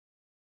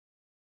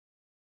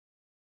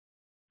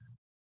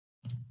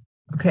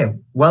Okay,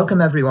 welcome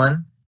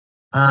everyone.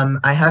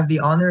 I have the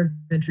honor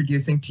of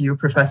introducing to you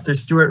Professor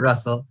Stuart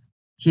Russell.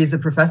 He is a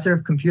professor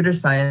of computer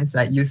science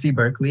at UC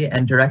Berkeley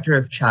and director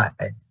of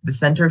CHAI, the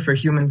Center for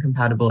Human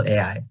Compatible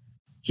AI.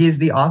 He is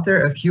the author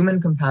of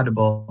Human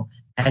Compatible,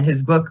 and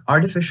his book,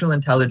 Artificial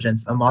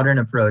Intelligence, A Modern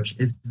Approach,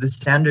 is the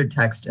standard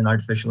text in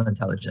artificial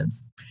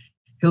intelligence.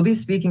 He'll be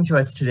speaking to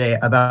us today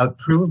about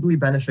provably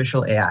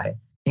beneficial AI,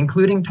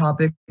 including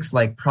topics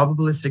like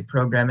probabilistic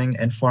programming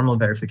and formal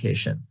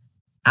verification.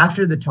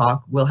 After the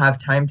talk, we'll have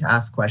time to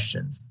ask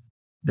questions.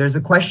 There's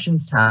a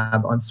questions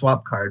tab on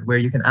Swapcard where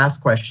you can ask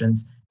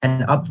questions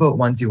and upvote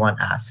ones you want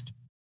asked.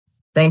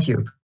 Thank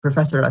you,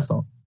 Professor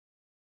Russell.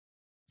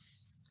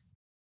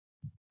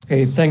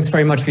 Okay, thanks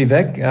very much,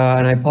 Vivek.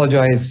 And I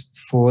apologize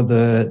for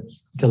the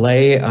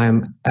delay.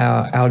 I'm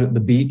out at the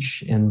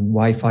beach and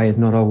Wi-Fi is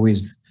not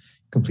always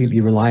completely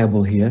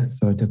reliable here,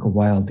 so it took a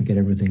while to get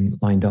everything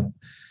lined up.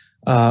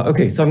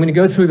 Okay, so I'm going to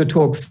go through the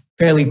talk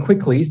fairly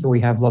quickly so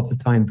we have lots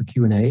of time for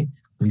Q&A.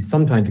 At least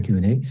some time for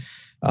Q&A.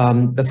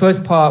 The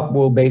first part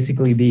will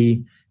basically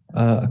be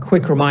a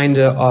quick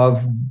reminder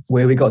of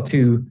where we got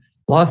to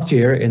last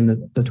year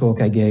in the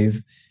talk I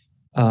gave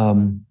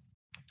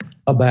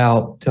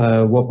about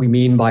what we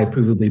mean by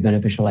provably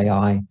beneficial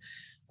AI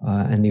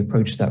and the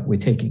approach that we're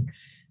taking.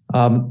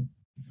 AI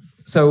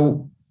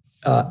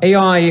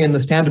in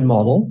the standard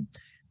model,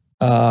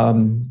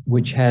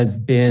 which has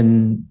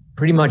been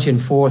pretty much in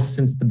force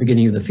since the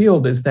beginning of the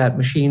field, is that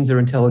machines are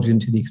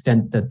intelligent to the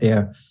extent that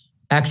they're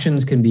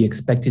actions can be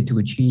expected to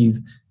achieve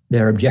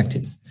their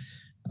objectives.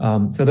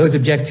 So those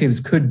objectives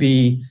could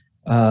be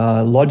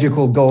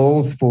logical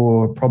goals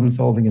for problem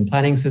solving and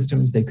planning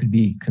systems. They could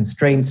be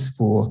constraints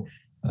for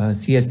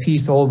CSP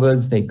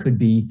solvers. They could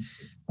be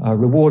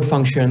reward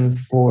functions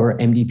for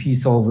MDP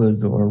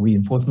solvers or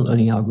reinforcement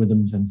learning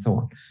algorithms and so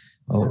on,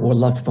 or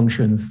loss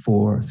functions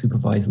for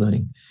supervised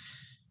learning.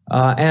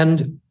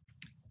 And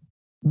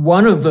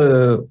one of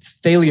the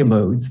failure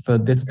modes for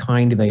this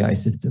kind of AI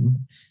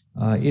system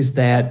is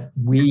that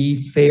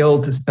we fail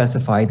to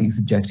specify these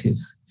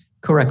objectives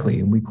correctly.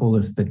 And we call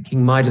this the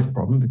King Midas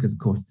problem because, of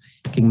course,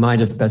 King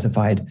Midas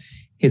specified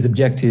his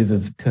objective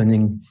of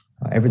turning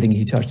everything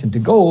he touched into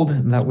gold,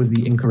 and that was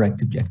the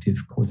incorrect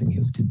objective, causing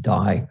him to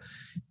die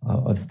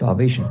of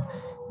starvation.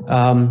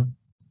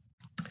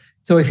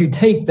 So if you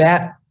take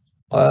that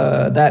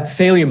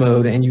failure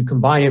mode and you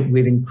combine it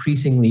with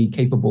increasingly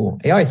capable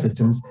AI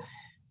systems,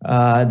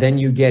 then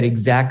you get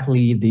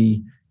exactly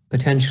the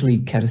potentially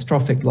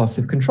catastrophic loss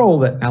of control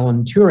that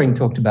Alan Turing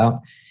talked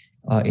about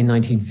in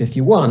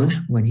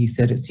 1951, when he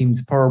said it seems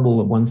probable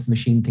that once the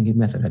machine thinking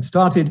method had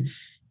started,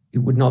 it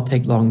would not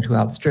take long to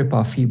outstrip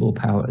our feeble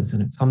powers,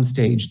 and at some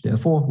stage,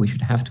 therefore, we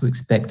should have to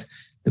expect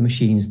the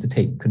machines to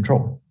take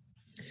control.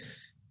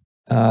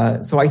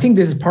 So I think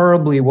this is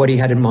probably what he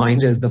had in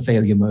mind as the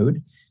failure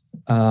mode.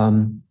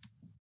 And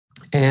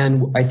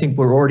I think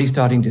we're already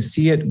starting to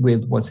see it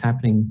with what's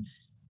happening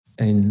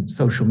in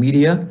social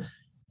media.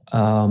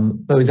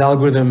 Those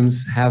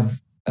algorithms have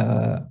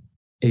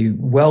a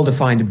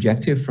well-defined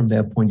objective from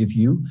their point of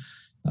view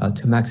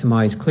to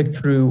maximize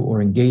click-through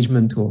or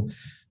engagement or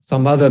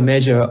some other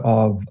measure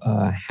of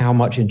how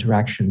much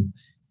interaction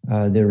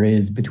there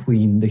is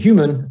between the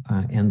human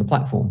and the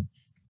platform.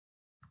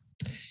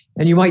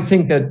 And you might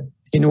think that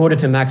in order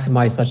to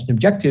maximize such an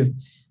objective,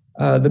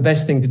 the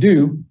best thing to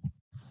do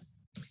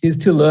is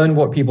to learn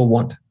what people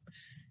want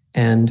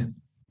and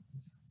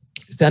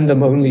send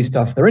them only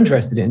stuff they're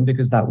interested in,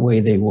 because that way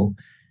they will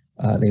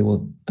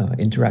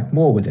interact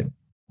more with it.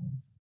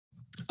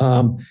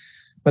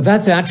 But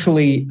that's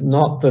actually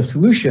not the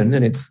solution,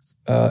 and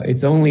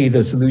it's only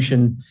the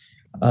solution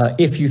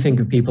if you think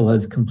of people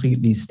as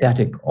completely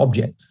static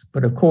objects.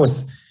 But of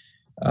course,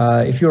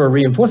 if you're a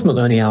reinforcement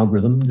learning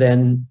algorithm,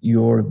 then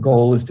your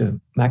goal is to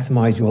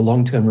maximize your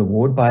long-term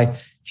reward by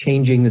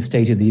changing the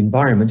state of the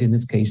environment, in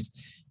this case,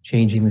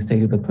 changing the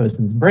state of the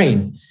person's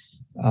brain.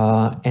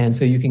 And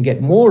so you can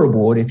get more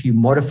reward if you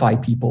modify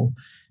people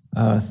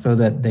so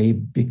that they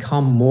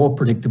become more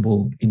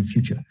predictable in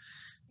future.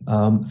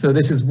 So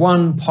this is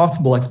one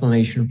possible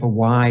explanation for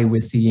why we're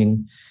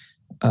seeing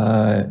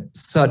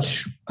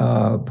such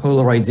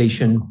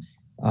polarization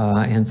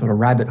and sort of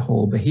rabbit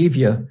hole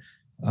behavior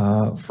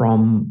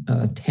from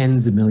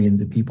tens of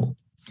millions of people.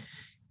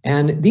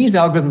 And these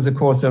algorithms, of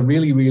course, are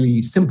really,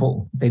 really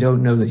simple. They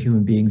don't know that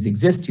human beings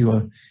exist.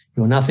 You're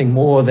nothing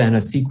more than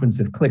a sequence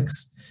of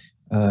clicks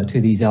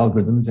to these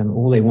algorithms, and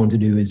all they want to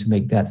do is to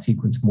make that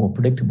sequence more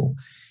predictable.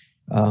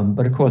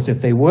 But of course,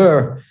 if they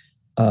were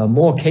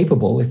more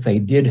capable, if they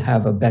did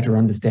have a better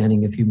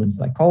understanding of human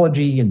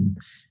psychology and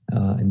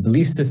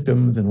belief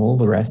systems and all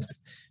the rest,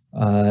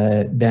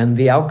 then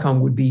the outcome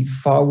would be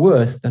far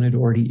worse than it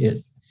already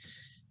is.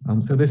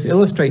 So this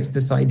illustrates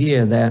this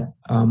idea that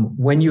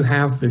when you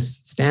have this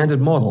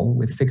standard model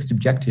with fixed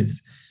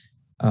objectives,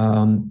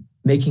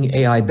 making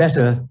AI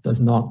better does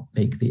not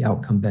make the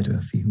outcome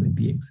better for human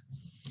beings.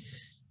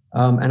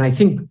 And I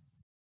think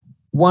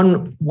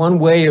one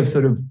way of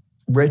sort of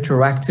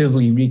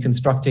retroactively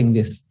reconstructing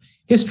this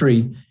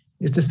history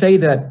is to say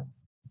that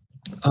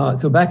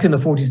So back in the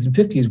 40s and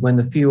 50s, when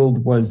the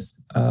field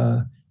was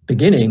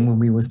beginning, when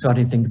we were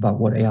starting to think about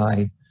what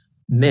AI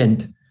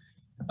meant,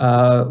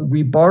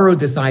 we borrowed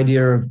this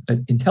idea of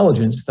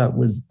intelligence that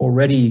was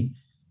already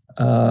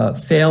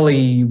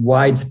fairly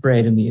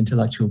widespread in the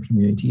intellectual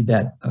community,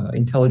 that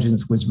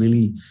intelligence was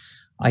really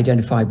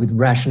identified with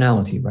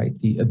rationality, right?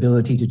 The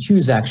ability to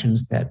choose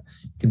actions that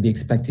can be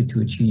expected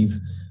to achieve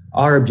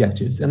our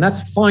objectives. And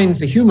that's fine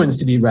for humans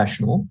to be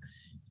rational.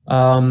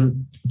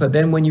 But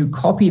then when you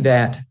copy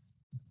that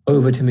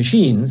over to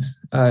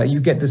machines, you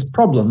get this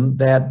problem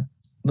that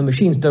the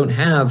machines don't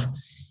have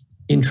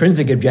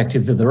intrinsic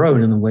objectives of their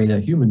own in the way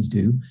that humans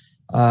do.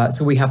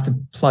 So we have to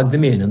plug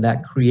them in, and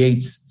that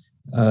creates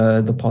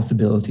the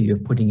possibility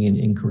of putting in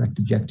incorrect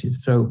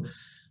objectives. So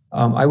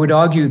I would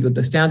argue that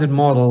the standard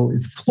model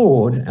is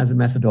flawed as a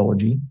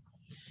methodology.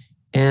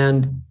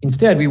 And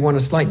instead, we want a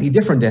slightly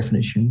different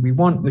definition. We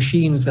want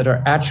machines that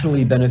are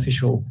actually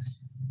beneficial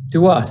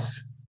to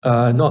us,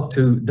 not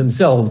to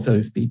themselves, so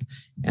to speak.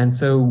 And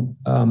so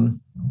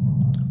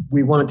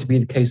we want it to be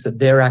the case that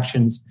their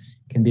actions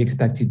can be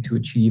expected to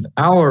achieve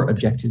our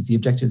objectives, the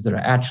objectives that are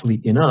actually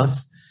in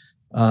us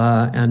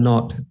and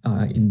not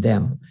in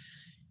them.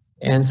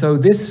 And so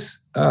this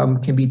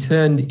can be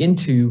turned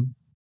into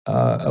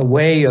a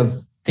way of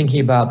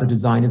thinking about the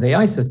design of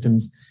AI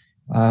systems.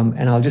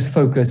 And I'll just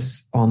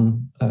focus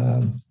on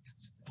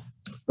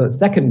the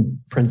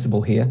second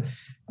principle here.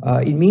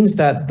 It means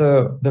that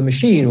the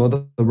machine or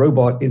the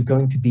robot is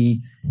going to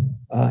be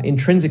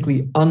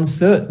intrinsically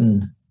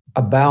uncertain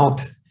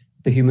about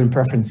the human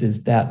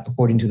preferences that,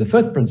 according to the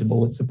first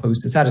principle, it's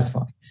supposed to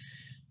satisfy.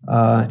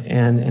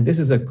 And this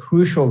is a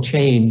crucial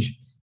change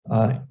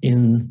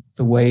in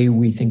the way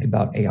we think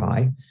about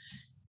AI.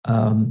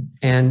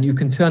 And you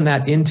can turn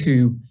that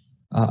into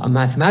a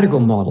mathematical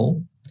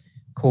model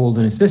called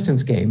an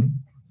assistance game.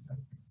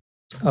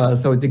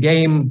 So it's a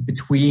game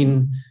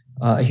between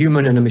a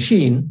human and a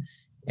machine.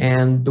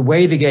 And the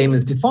way the game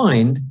is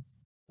defined,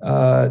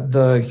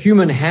 the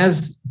human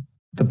has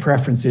the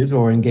preferences,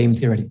 or in game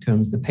theoretic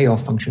terms, the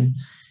payoff function.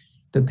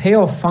 The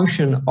payoff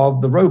function of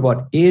the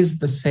robot is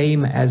the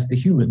same as the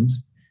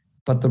humans,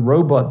 but the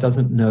robot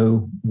doesn't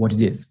know what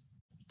it is.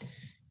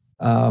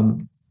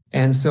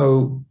 And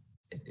so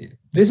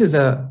this is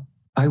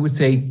I would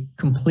say,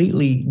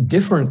 completely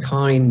different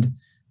kind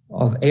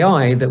of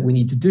AI that we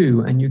need to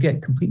do, and you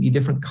get completely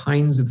different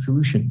kinds of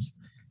solutions.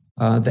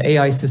 The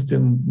AI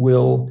system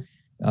will,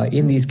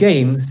 in these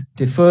games,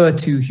 defer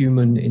to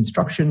human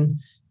instruction.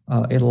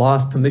 It'll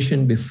ask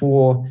permission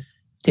before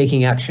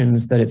taking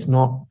actions that it's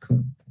not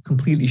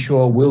completely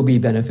sure will be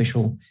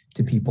beneficial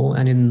to people.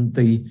 And in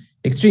the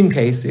extreme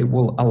case, it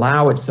will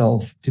allow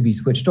itself to be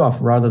switched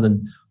off rather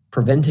than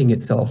preventing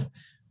itself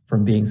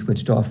from being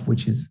switched off,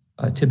 which is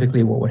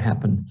typically what would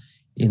happen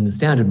in the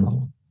standard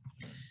model.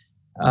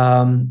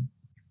 And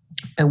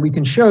we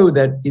can show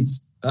that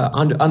it's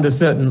under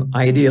certain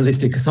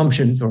idealistic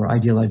assumptions or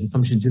idealized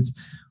assumptions, it's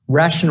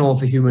rational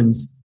for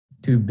humans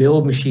to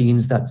build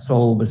machines that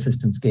solve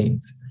assistance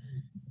games.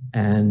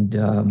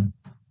 And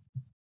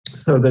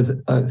so there's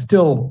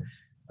still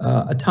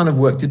a ton of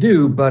work to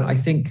do, but I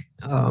think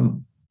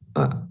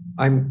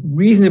I'm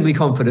reasonably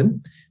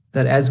confident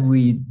that as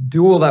we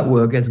do all that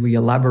work, as we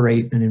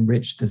elaborate and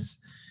enrich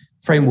this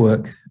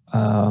framework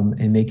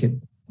and make it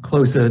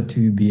closer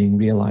to being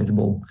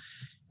realizable,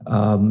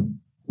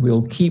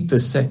 we'll keep the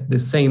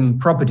same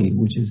property,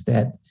 which is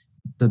that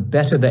the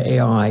better the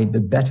AI,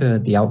 the better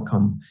the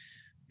outcome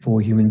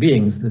for human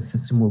beings. The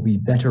system will be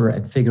better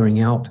at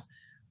figuring out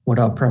what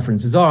our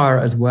preferences are,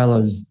 as well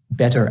as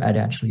better at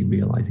actually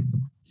realizing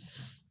them.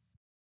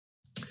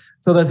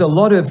 So there's a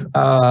lot of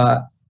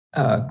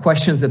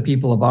questions that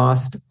people have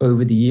asked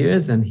over the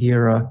years, and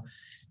here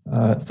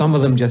are some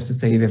of them just to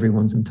save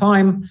everyone some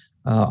time.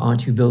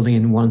 Aren't you building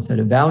in one set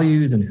of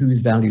values, and whose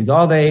values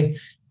are they?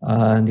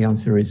 And the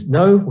answer is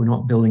no, we're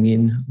not building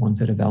in one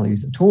set of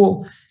values at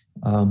all.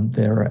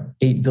 There are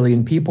 8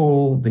 billion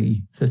people.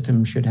 The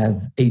system should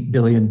have 8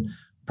 billion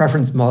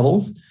preference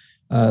models.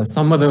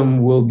 Some of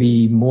them will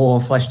be more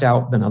fleshed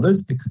out than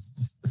others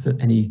because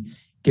any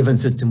given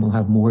system will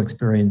have more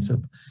experience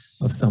of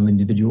some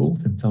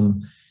individuals and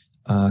some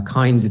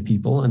kinds of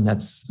people, and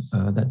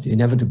that's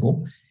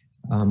inevitable.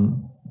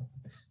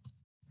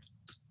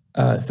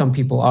 Some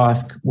people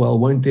ask, well,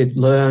 won't it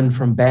learn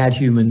from bad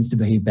humans to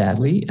behave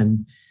badly?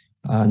 And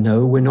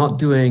no, we're not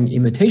doing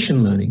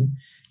imitation learning.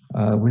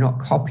 We're not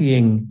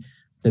copying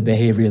the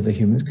behavior of the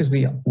humans because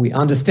we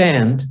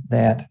understand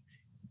that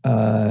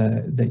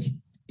that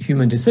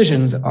human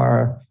decisions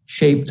are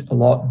shaped a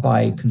lot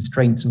by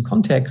constraints and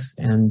contexts.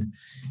 And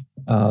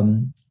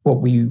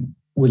what we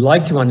would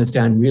like to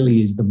understand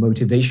really is the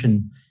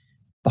motivation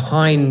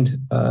behind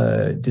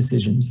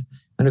decisions.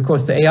 And of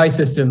course, the AI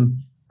system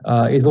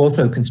is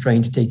also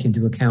constrained to take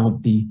into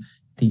account the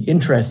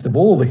interests of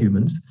all the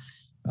humans.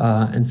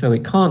 And so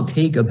it can't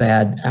take a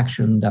bad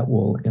action that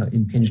will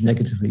impinge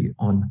negatively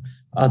on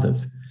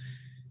others.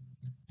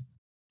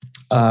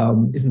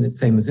 Isn't it the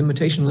same as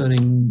imitation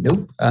learning?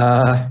 Nope.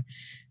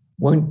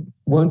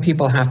 Won't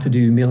people have to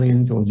do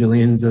millions or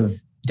zillions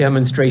of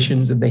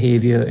demonstrations of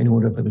behavior in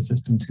order for the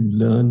system to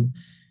learn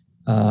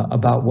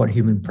about what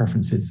human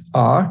preferences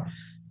are?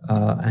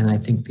 And I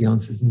think the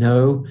answer is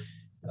no,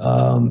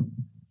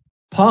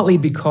 partly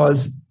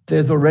because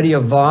there's already a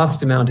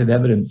vast amount of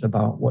evidence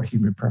about what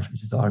human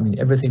preferences are. I mean,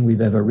 everything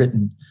we've ever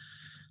written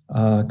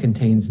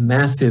contains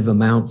massive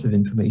amounts of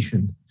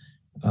information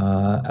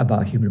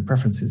about human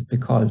preferences,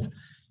 because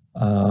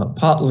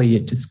partly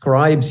it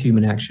describes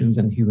human actions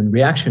and human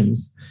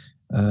reactions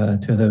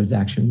to those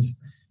actions,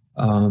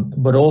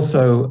 but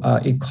also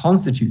it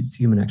constitutes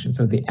human action.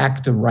 So the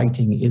act of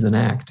writing is an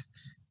act,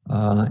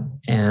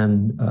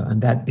 and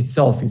that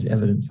itself is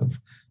evidence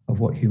of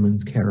what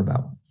humans care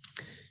about.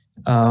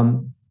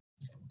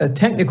 A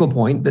technical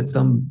point that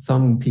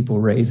some people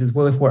raise is,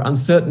 well, if we're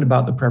uncertain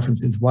about the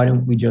preferences, why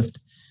don't we just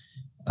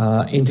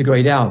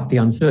integrate out the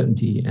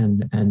uncertainty,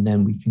 and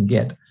then we can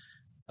get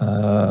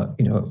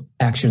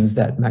actions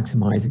that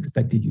maximize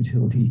expected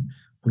utility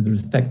with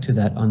respect to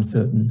that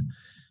uncertain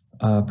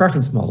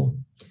preference model.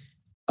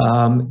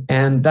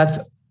 And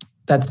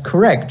that's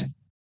correct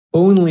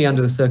only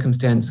under the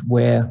circumstance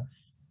where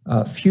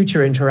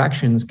future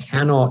interactions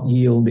cannot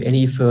yield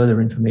any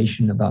further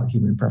information about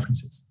human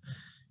preferences.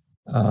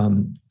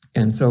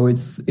 And so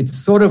it's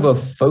sort of a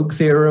folk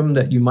theorem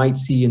that you might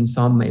see in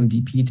some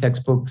MDP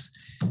textbooks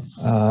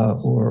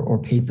or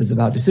papers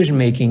about decision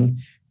making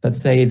that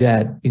say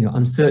that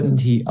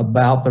uncertainty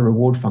about the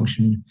reward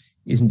function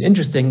isn't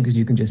interesting because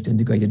you can just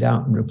integrate it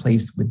out and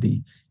replace with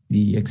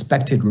the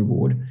expected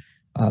reward.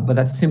 But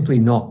that's simply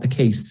not the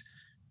case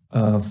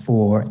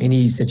for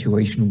any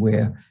situation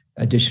where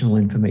additional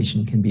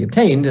information can be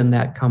obtained, and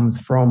that comes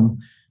from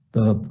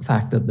the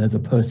fact that there's a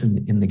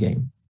person in the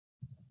game.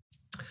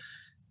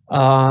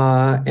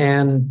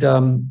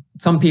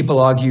 Some people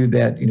argue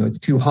that it's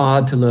too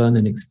hard to learn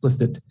an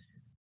explicit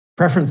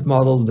preference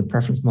model. The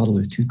preference model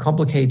is too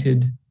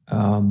complicated,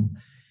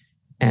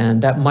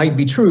 and that might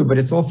be true, but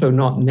it's also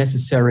not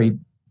necessary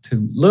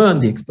to learn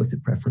the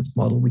explicit preference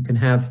model. We can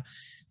have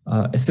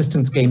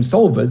assistance game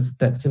solvers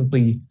that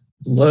simply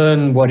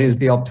learn what is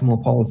the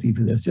optimal policy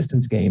for the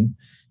assistance game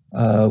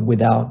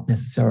without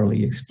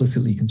necessarily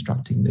explicitly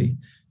constructing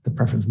the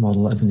preference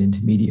model as an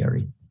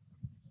intermediary.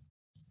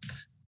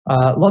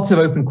 Lots of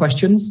open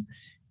questions.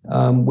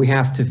 We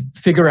have to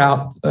figure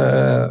out,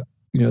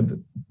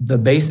 the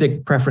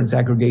basic preference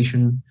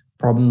aggregation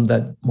problem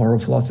that moral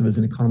philosophers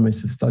and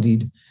economists have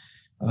studied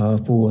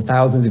for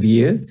thousands of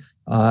years,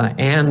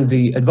 and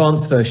the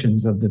advanced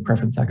versions of the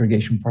preference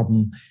aggregation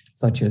problem,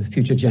 such as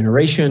future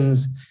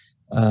generations,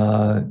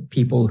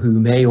 people who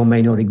may or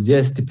may not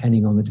exist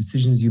depending on the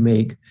decisions you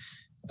make,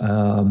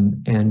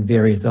 and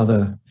various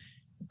other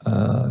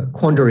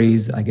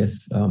quandaries, I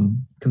guess,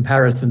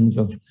 comparisons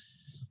of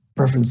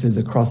preferences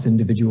across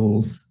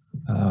individuals,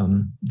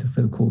 the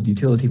so-called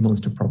utility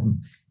monster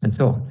problem, and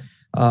so on.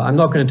 I'm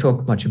not going to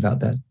talk much about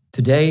that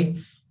today,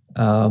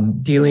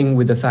 dealing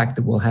with the fact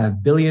that we'll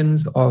have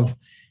billions of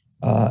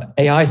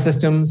AI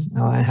systems.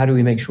 How do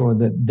we make sure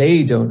that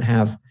they don't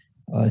have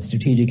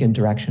strategic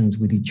interactions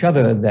with each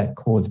other that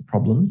cause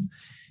problems?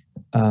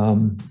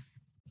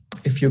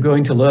 If you're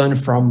going to learn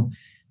from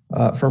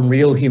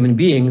real human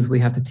beings, we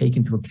have to take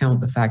into account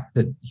the fact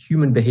that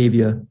human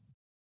behavior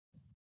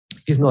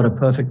is not a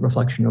perfect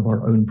reflection of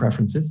our own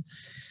preferences.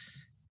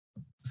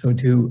 So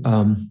to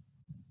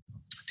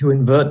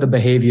invert the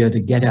behavior, to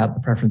get out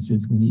the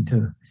preferences,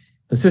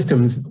 the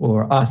systems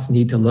or us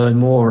need to learn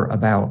more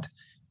about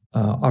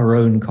our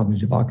own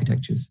cognitive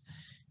architectures.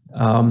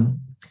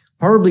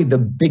 Probably the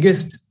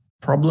biggest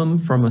problem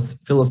from a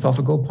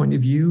philosophical point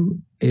of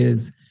view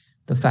is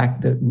the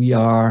fact that we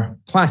are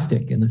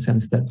plastic, in the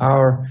sense that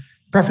our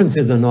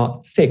preferences are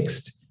not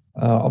fixed.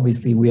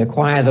 Obviously, we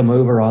acquire them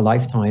over our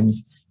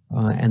lifetimes,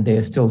 and they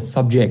are still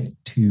subject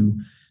to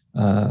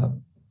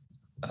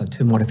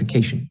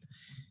modification.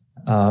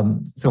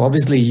 So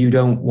obviously, you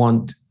don't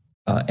want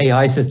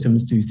AI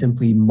systems to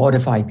simply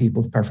modify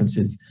people's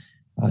preferences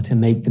to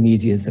make them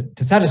easier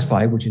to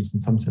satisfy, which is in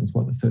some sense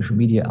what the social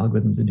media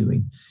algorithms are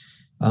doing.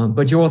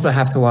 But you also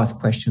have to ask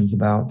questions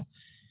about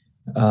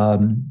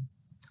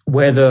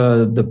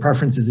whether the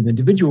preferences of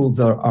individuals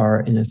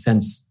are in a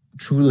sense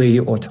truly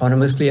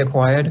autonomously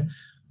acquired,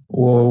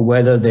 or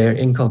whether they're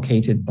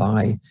inculcated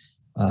by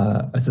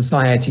a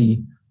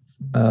society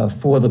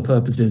for the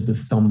purposes of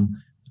some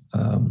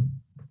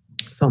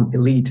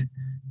elite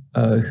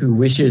who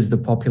wishes the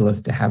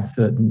populace to have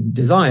certain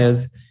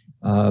desires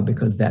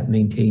because that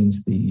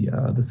maintains the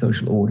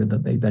social order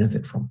that they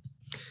benefit from.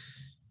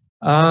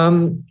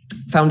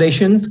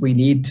 Foundations, we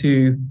need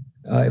to,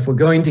 if we're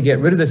going to get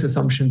rid of this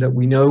assumption that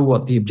we know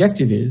what the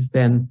objective is,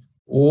 then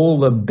all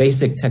the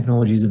basic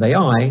technologies of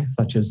AI,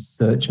 such as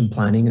search and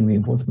planning and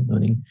reinforcement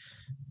learning,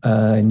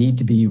 need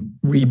to be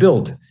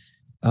rebuilt.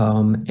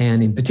 And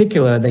in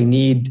particular, they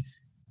need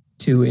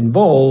to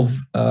involve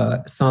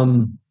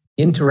some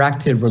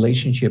interactive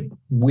relationship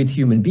with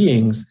human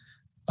beings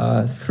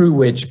through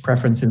which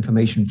preference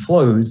information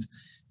flows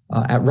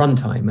at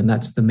runtime. And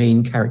that's the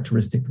main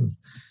characteristic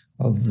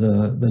of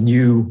the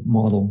new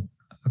model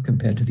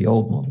compared to the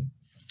old model.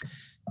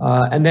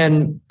 And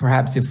then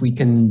perhaps if we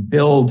can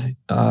build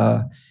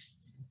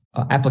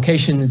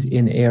applications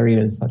in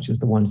areas such as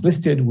the ones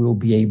listed, we'll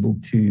be able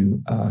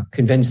to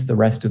convince the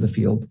rest of the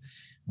field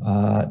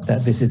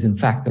that this is in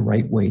fact the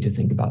right way to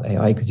think about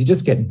AI, because you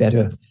just get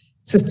better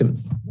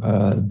systems,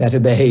 better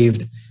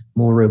behaved,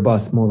 more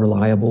robust, more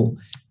reliable,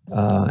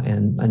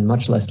 and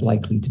much less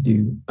likely to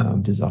do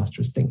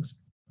disastrous things.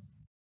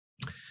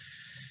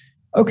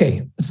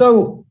 Okay,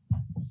 so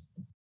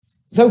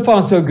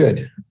far so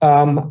good.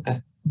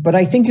 But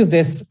I think of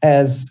this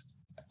as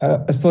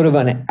a sort of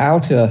an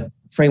outer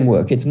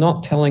framework. It's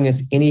not telling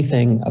us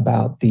anything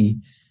about the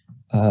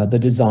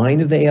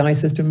design of the AI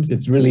systems.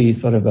 It's really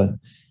sort of a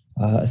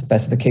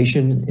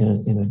specification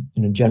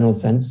in a general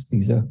sense.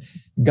 These are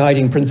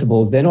guiding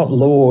principles. They're not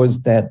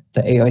laws that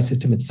the AI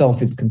system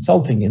itself is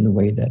consulting in the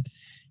way that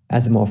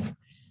Asimov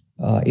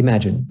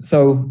imagined.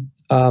 So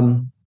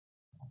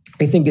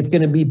I think it's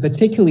going to be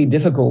particularly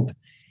difficult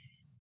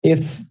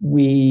if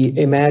we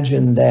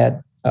imagine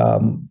that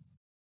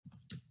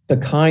the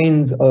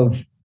kinds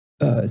of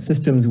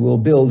systems we'll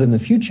build in the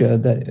future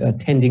that are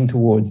tending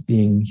towards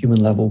being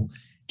human-level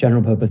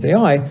general purpose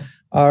AI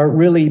are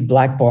really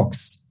black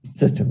box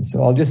systems.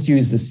 So I'll just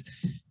use this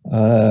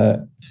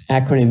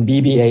acronym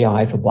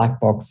BBAI for black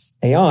box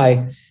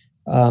AI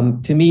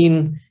to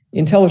mean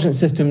intelligent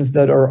systems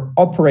that are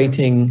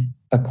operating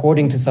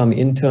according to some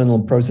internal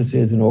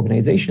processes and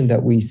organization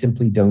that we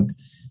simply don't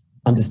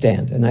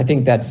understand. And I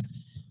think that's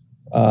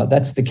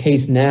the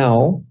case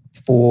now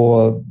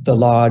for the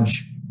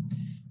large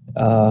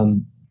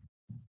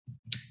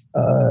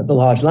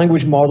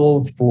language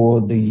models,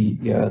 for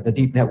the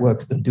deep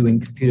networks that are doing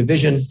computer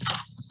vision.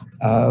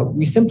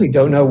 We simply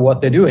don't know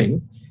what they're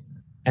doing,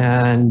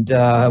 and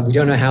we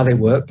don't know how they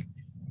work.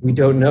 We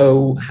don't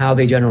know how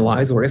they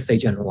generalize or if they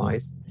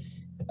generalize.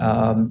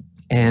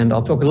 And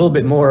I'll talk a little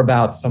bit more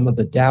about some of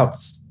the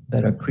doubts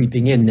that are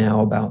creeping in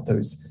now about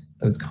those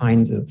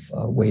kinds of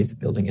ways of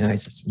building AI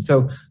systems.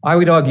 So I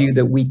would argue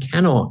that we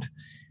cannot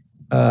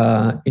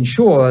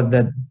ensure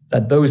that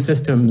those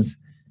systems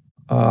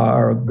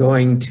are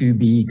going to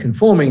be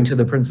conforming to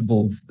the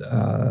principles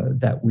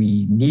that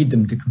we need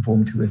them to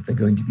conform to if they're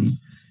going to be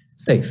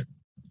safe.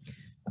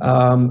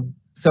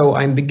 So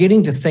I'm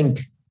beginning to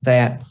think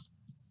that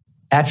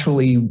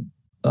actually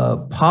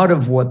part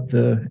of what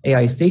the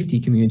AI safety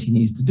community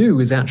needs to do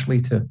is actually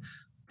to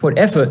put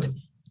effort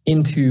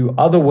into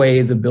other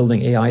ways of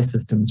building AI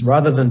systems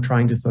rather than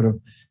trying to sort of,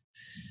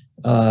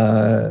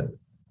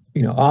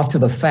 after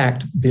the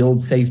fact,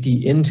 build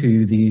safety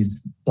into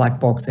these black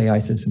box AI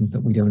systems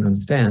that we don't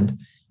understand,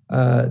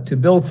 to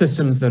build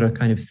systems that are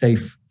kind of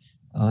safe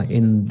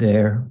in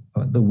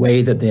the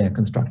way that they are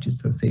constructed,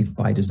 so safe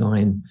by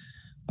design,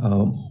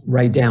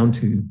 right down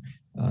to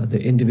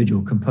the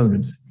individual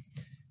components.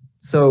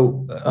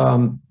 So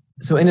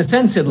in a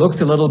sense, it looks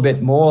a little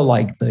bit more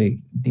like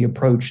the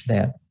approach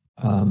that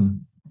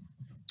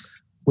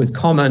was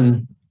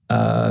common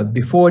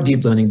before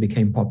deep learning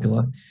became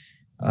popular,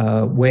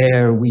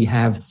 where we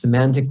have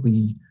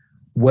semantically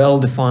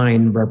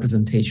well-defined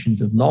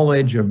representations of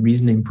knowledge, of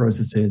reasoning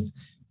processes,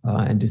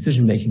 and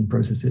decision-making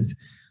processes,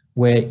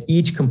 where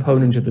each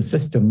component of the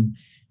system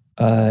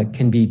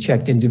can be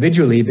checked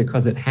individually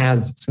because it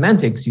has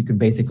semantics. You could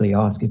basically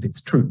ask if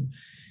it's true.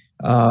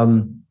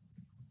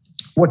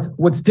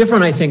 What's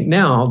different, I think,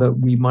 now that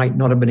we might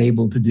not have been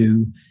able to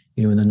do,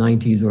 in the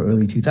 90s or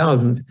early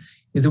 2000s,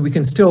 is that we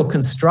can still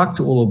construct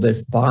all of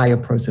this by a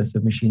process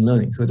of machine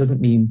learning. So it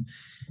doesn't mean,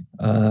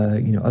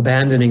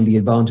 abandoning the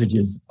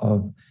advantages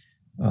of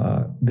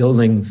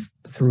building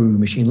through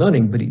machine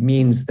learning, but it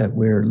means that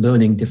we're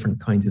learning different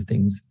kinds of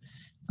things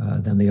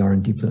than they are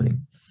in deep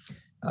learning.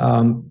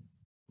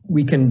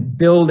 We can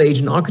build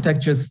agent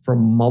architectures from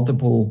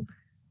multiple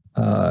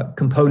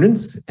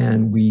components,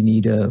 and we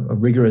need a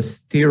rigorous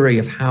theory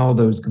of how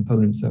those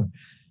components are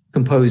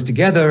composed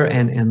together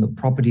and the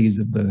properties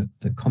of the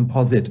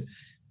composite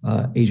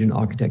agent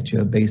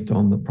architecture based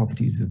on the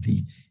properties of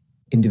the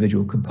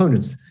individual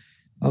components.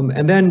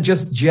 And then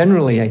just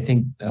generally, I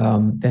think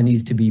there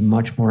needs to be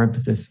much more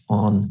emphasis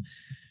on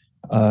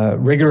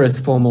rigorous,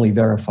 formally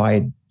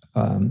verified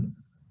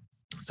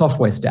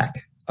software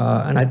stack.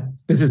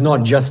 This is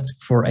not just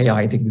for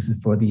AI, I think this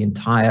is for the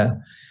entire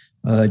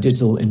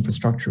digital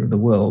infrastructure of the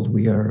world.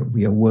 We are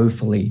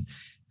woefully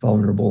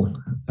vulnerable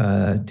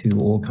to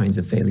all kinds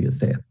of failures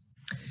there.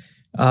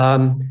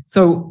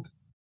 So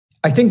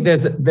I think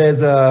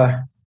there's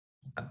a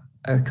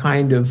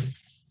kind of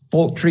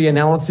fault tree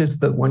analysis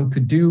that one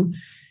could do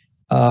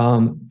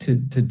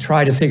to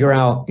try to figure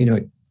out,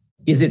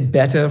 is it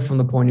better from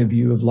the point of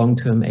view of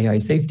long-term AI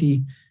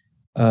safety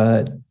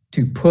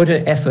to put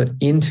an effort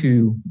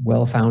into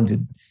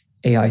well-founded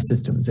AI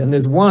systems? And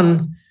there's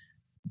one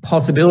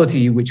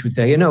possibility which would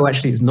say,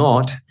 actually it's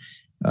not,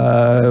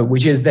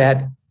 which is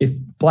that if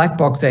black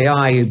box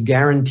AI is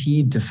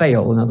guaranteed to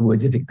fail, in other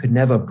words, if it could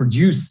never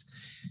produce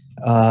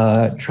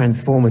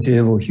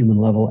transformative or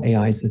human-level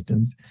AI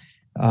systems,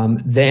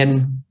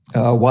 then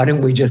why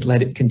don't we just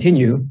let it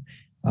continue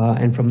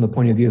And from the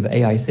point of view of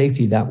AI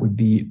safety, that would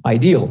be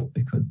ideal,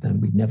 because then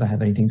we'd never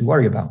have anything to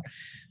worry about.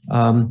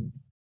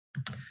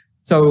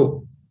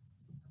 So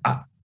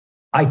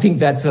I think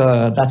that's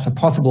a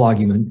possible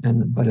argument,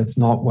 but it's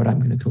not what I'm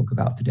going to talk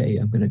about today.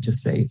 I'm going to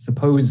just say,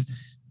 suppose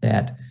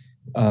that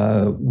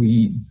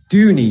we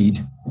do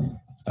need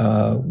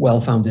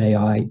well-founded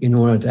AI in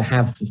order to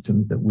have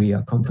systems that we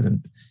are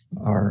confident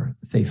are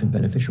safe and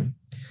beneficial.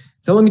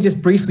 So let me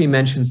just briefly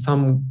mention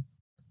some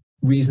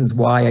reasons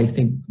why I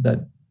think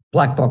that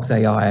black box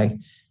AI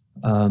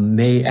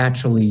may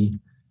actually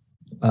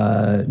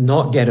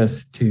not get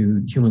us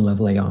to human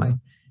level AI.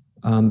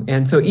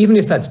 And so even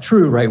if that's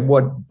true, right,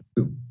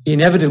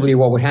 inevitably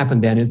what would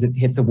happen then is it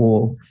hits a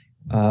wall,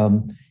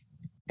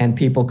 and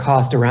people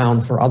cast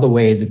around for other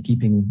ways of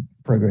keeping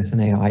progress in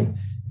AI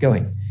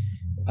going.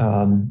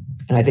 And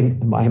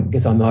I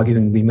guess I'm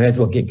arguing we may as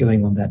well get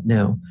going on that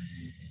now.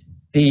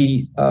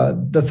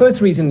 The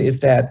first reason is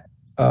that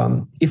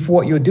if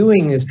what you're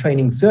doing is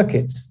training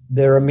circuits,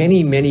 there are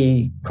many,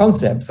 many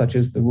concepts, such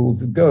as the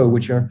rules of Go,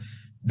 which are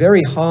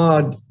very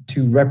hard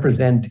to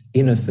represent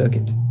in a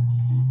circuit.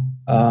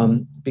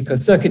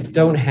 Because circuits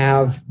don't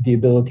have the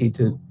ability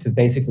to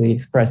basically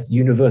express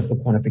universal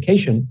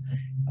quantification,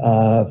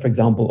 for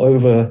example,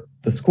 over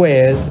the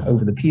squares,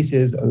 over the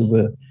pieces,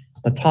 over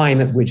the time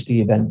at which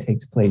the event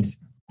takes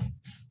place.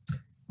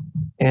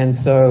 And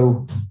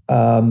so,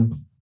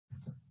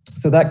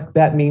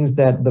 that means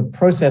that the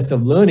process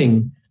of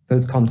learning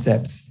those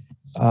concepts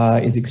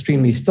is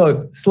extremely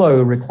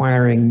slow,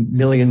 requiring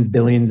millions,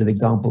 billions of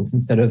examples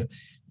instead of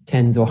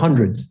tens or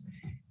hundreds.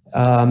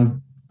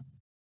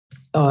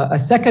 A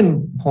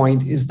second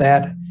point is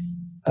that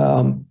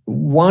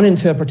one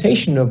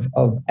interpretation of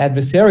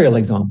adversarial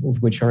examples,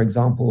 which are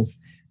examples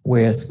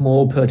where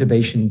small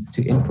perturbations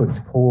to inputs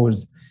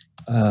cause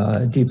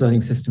deep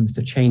learning systems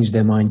to change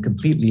their mind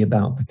completely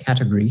about the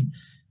category,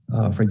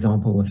 for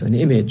example, of an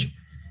image.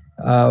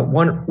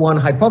 One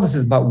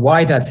hypothesis about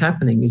why that's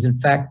happening is, in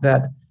fact,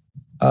 that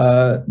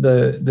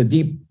the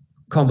deep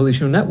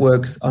convolutional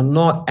networks are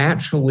not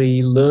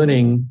actually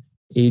learning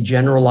a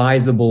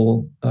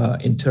generalizable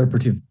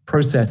interpretive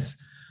process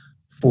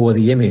for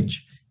the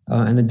image.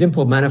 And the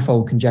dimple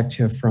manifold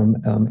conjecture from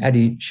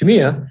Adi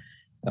Shamir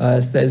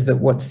says that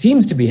what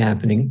seems to be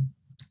happening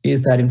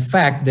is that, in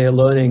fact, they're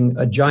learning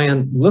a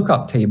giant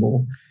lookup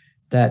table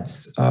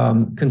that's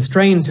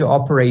constrained to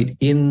operate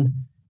in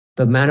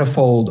the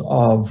manifold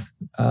of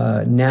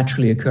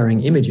naturally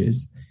occurring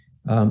images.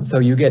 So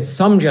you get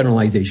some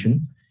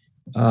generalization.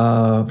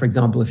 For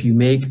example, if you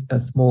make a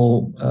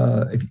small,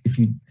 if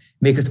you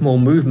make a small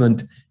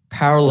movement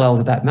parallel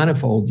to that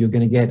manifold, you're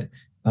going to get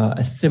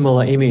a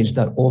similar image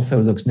that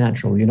also looks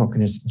natural. You're not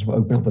going to sort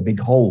of open up a big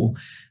hole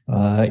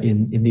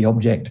in the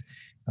object.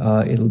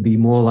 It'll be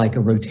more like a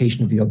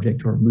rotation of the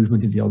object, or a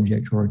movement of the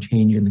object, or a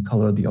change in the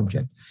color of the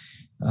object.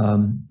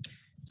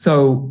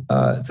 So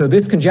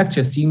this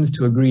conjecture seems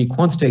to agree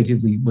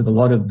quantitatively with a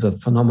lot of the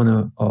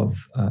phenomena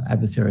of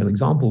adversarial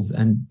examples,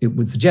 and it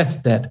would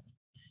suggest that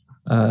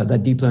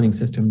that deep learning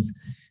systems,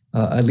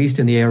 at least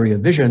in the area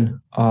of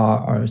vision,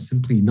 are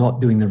simply not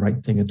doing the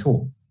right thing at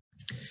all.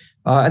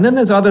 And then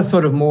there's other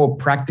sort of more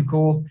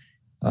practical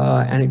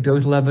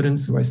anecdotal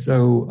evidence.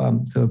 So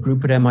a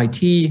group at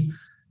MIT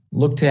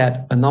looked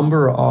at a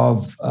number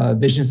of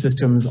vision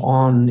systems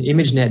on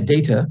ImageNet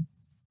data.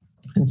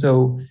 And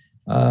so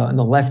on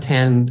the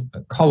left-hand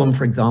column,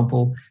 for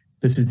example,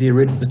 this is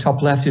the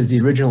top left is the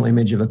original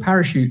image of a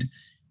parachute.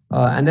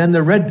 And then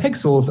the red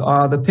pixels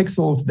are the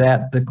pixels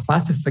that the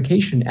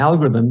classification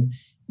algorithm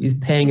is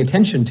paying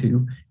attention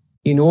to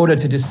in order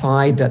to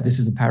decide that this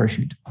is a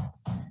parachute.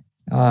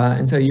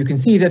 And so you can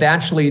see that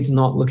actually it's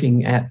not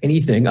looking at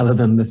anything other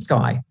than the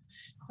sky.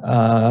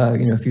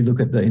 If you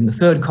look at in the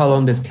third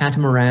column, there's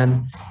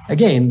catamaran.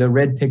 Again, the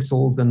red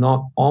pixels are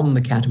not on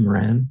the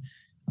catamaran.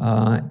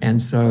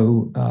 And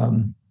so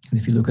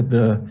if you look at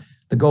the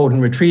golden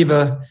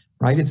retriever,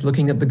 right, it's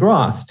looking at the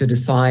grass to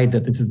decide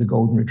that this is a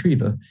golden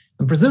retriever.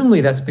 And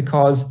presumably that's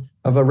because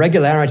of a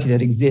regularity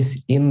that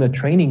exists in the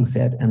training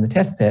set and the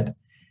test set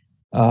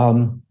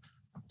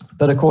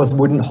that, of course,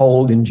 wouldn't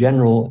hold in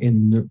general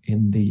in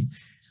the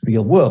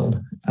real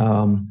world.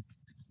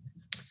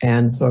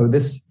 And so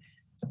this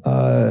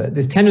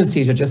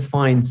tendency to just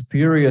find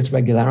spurious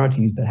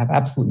regularities that have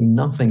absolutely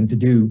nothing to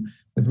do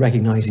with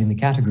recognizing the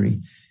category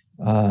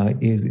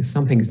is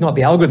something. It's not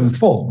the algorithm's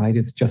fault, right?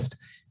 It's just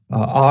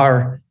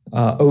our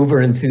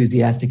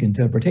over-enthusiastic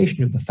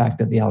interpretation of the fact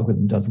that the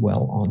algorithm does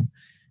well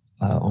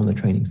on the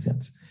training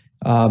sets.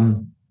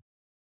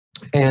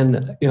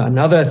 And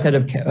another set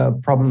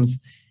of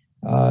problems.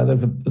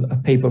 There's a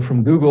paper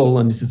from Google,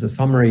 and this is a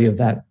summary of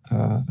that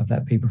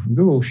paper from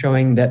Google,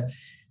 showing that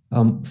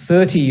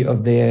 30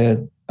 of their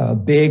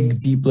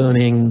big deep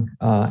learning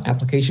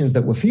applications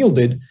that were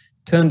fielded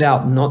turned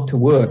out not to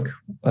work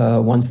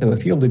once they were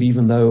fielded,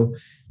 even though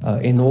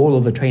in all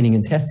of the training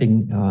and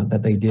testing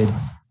that they did,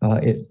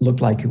 it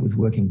looked like it was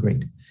working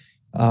great.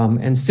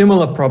 And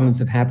similar problems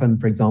have happened,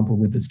 for example,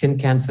 with the skin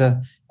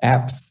cancer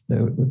apps.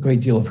 There was a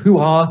great deal of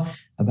hoo-ha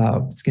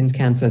about skin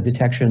cancer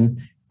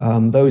detection.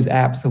 those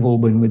apps have all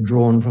been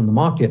withdrawn from the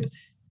market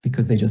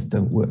because they just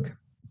don't work.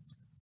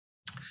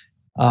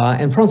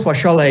 And Francois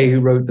Chollet, who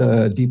wrote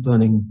the deep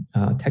learning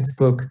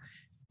textbook,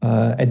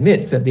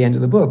 admits at the end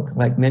of the book,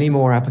 like many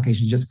more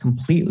applications, just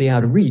completely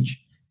out of reach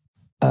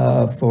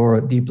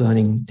for deep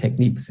learning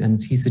techniques.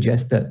 And he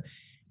suggests that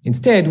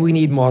instead we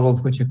need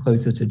models which are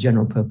closer to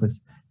general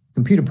purpose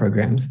computer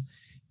programs.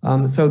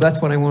 So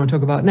that's what I want to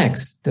talk about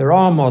next. There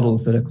are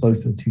models that are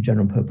closer to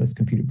general purpose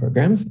computer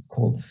programs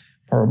called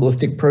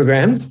probabilistic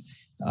programs,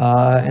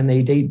 and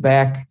they date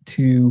back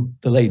to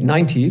the late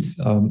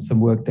 90s, some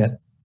work that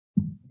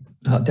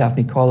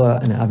Daphne Koller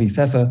and Avi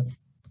Pfeffer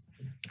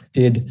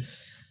did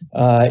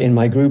in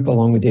my group,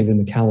 along with David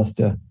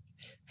McAllister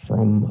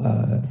from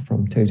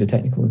Toyota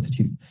Technical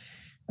Institute.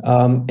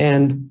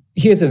 And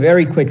here's a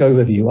very quick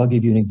overview. I'll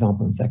give you an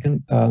example in a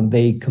second.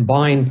 They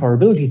combine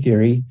probability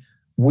theory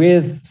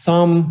with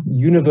some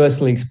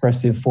universally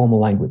expressive formal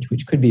language,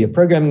 which could be a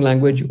programming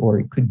language, or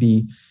it could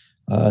be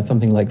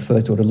something like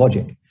first-order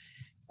logic.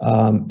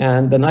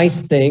 And the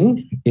nice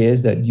thing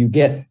is that you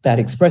get that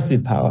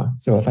expressive power.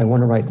 So if I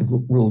want to write the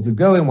rules of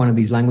Go in one of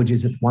these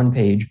languages, it's 1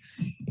 page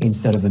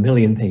instead of 1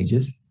 million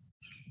pages.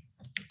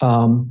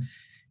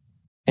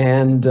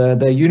 And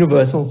they're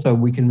universal, so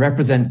we can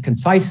represent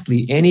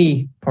concisely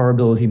any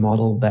probability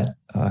model that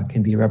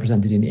can be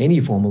represented in any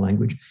formal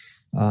language.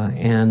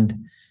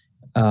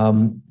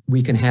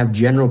 We can have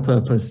general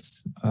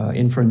purpose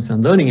inference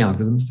and learning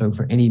algorithms. So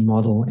for any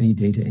model, any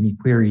data, any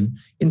query,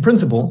 in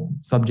principle,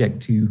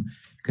 subject to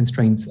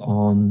constraints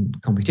on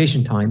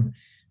computation time,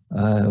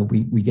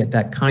 we get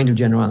that kind of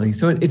generality.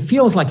 So it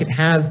feels like it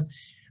has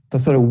the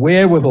sort of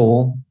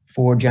wherewithal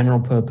for general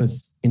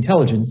purpose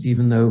intelligence,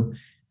 even though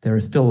there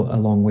is still a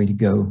long way to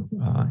go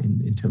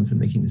in terms of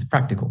making this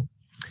practical.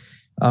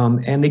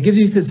 And it gives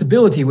you this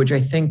ability, which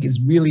I think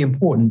is really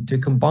important, to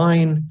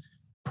combine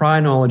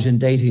prior knowledge and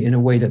data in a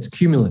way that's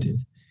cumulative.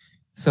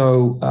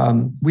 So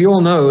we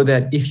all know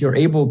that if you're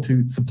able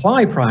to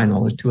supply prior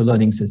knowledge to a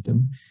learning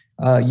system,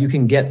 you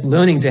can get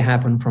learning to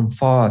happen from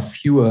far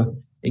fewer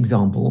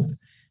examples.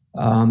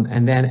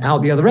 And then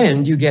out the other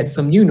end, you get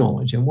some new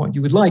knowledge. And what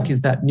you would like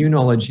is that new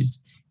knowledge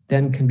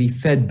then can be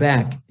fed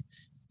back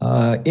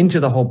into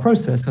the whole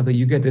process so that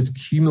you get this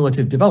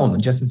cumulative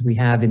development, just as we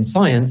have in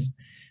science,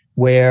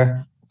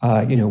 where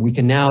we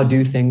can now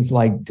do things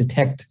like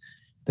detect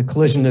the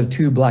collision of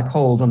 2 black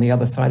holes on the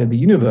other side of the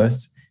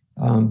universe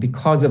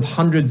because of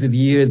hundreds of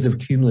years of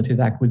cumulative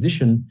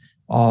acquisition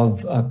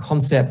of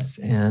concepts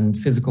and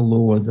physical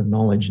laws of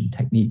knowledge and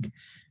technique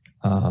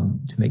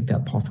to make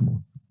that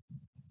possible.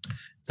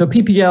 So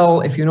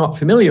PPL, if you're not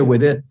familiar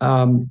with it,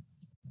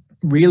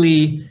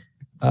 really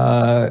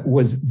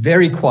was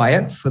very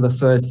quiet for the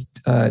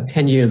first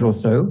 10 years or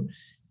so,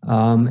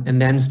 and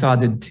then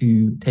started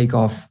to take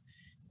off,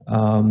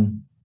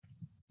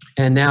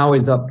 and now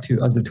is up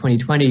to, as of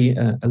 2020,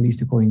 at least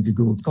according to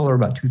Google Scholar,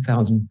 about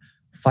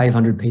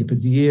 2,500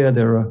 papers a year.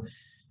 There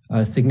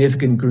are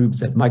significant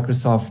groups at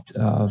Microsoft,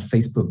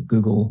 Facebook,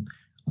 Google,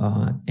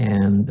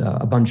 and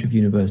a bunch of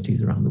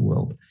universities around the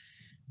world.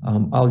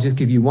 I'll just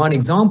give you one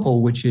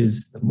example, which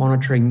is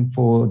monitoring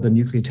for the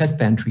Nuclear Test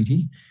Ban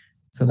Treaty.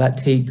 So that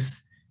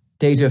takes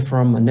data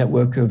from a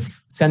network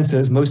of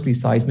sensors, mostly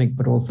seismic,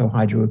 but also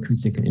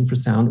hydroacoustic and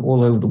infrasound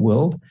all over the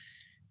world.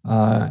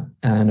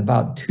 And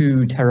about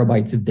 2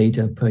 terabytes of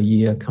data per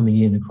year coming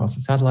in across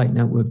the satellite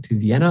network to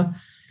Vienna.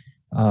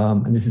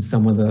 And this is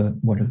some of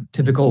what a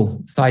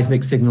typical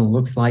seismic signal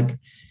looks like.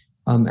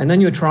 And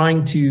then you're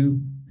trying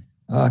to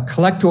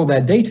collect all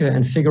that data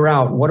and figure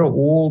out what are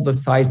all the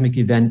seismic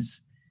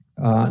events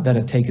that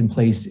have taken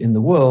place in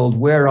the world.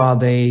 Where are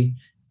they?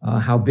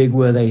 How big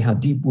were they? How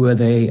deep were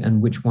they?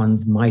 And which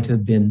ones might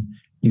have been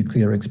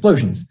nuclear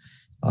explosions?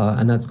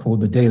 And that's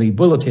called the daily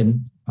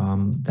bulletin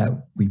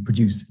that we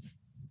produce.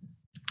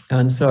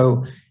 And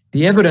so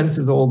the evidence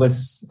is all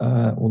this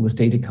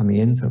data coming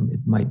in. So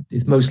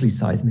it's mostly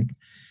seismic.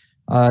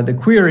 The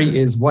query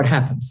is what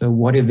happened. So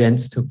what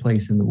events took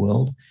place in the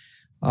world?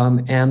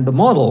 And the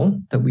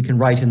model that we can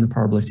write in the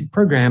probabilistic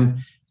program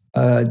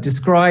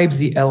describes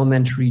the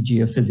elementary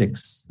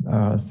geophysics.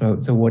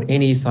 So what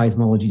any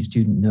seismology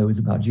student knows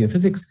about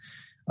geophysics,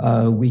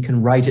 we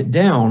can write it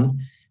down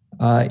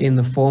in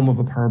the form of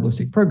a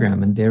probabilistic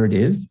program. And there it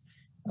is.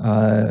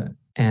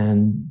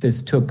 And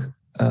this took,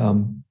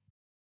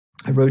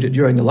 I wrote it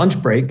during the lunch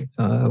break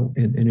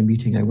in a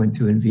meeting I went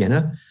to in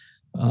Vienna.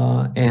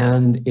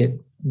 And it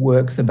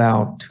works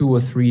about 2 or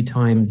 3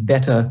 times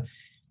better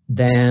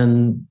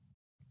than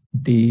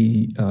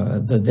the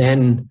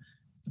then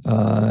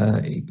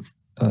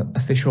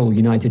official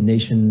United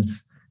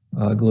Nations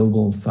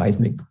global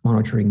seismic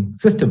monitoring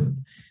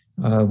system,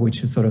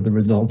 which is sort of the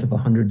result of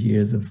 100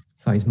 years of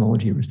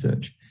seismology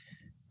research.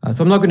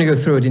 So I'm not going to go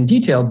through it in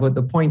detail, but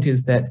the point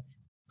is that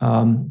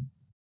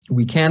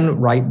we can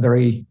write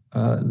very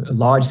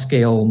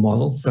large-scale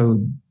models.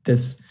 So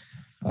this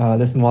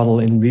model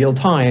in real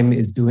time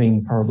is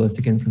doing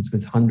probabilistic inference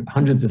with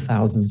hundreds of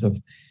thousands of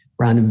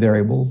random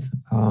variables.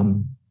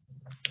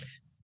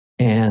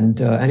 And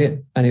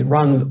it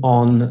runs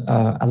on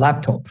a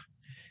laptop.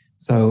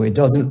 So it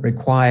doesn't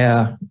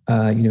require,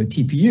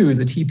 TPUs.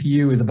 A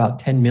TPU is about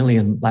 10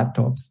 million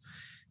laptops.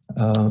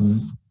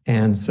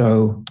 And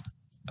so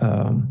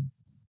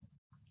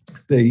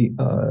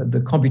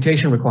the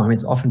computation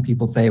requirements, often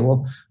people say,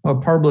 well,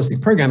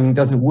 probabilistic programming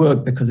doesn't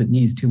work because it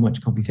needs too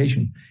much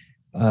computation.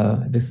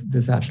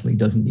 This actually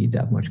doesn't need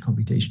that much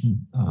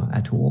computation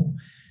at all.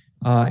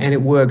 And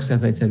it works,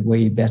 as I said,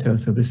 way better.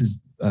 So this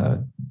is a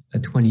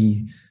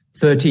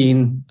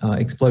 2013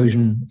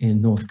 explosion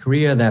in North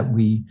Korea that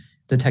we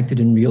detected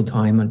in real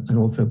time and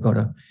also got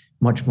a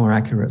much more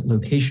accurate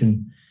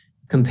location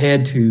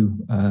compared to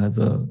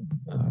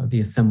the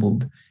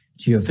assembled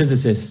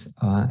geophysicists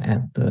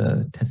at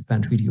the Test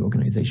Ban Treaty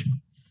Organization.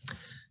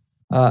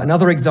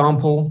 Another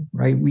example,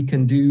 right? We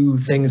can do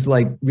things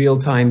like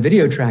real-time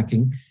video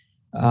tracking,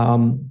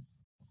 and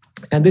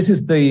this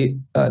is the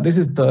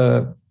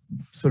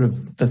sort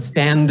of the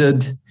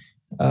standard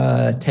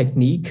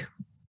technique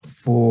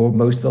for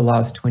most of the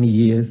last 20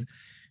 years,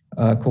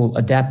 called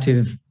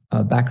adaptive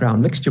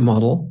background mixture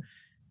model,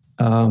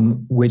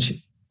 which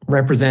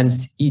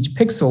represents each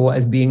pixel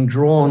as being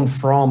drawn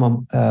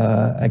from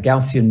a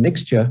Gaussian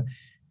mixture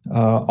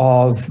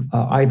of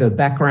either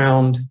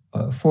background,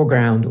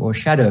 foreground, or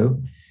shadow,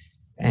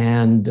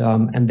 and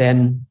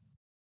then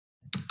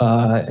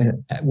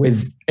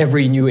with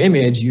every new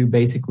image, you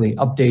basically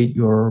update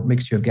your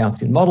mixture of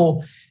Gaussian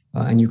model,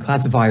 and you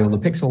classify all the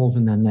pixels,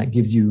 and then that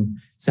gives you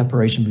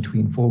separation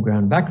between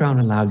foreground and background,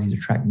 and allows you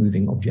to track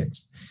moving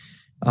objects.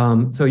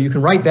 So you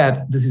can write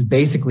that. This is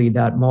basically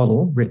that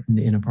model written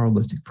in a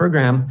probabilistic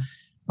program.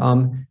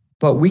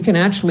 But we can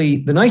actually,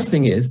 the nice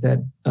thing is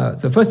that,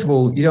 so first of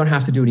all, you don't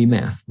have to do any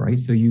math, right?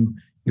 So you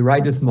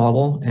write this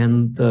model,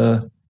 and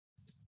the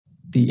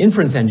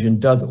inference engine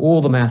does all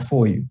the math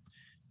for you,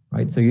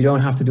 right? So you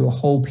don't have to do a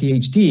whole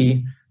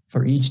PhD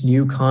for each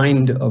new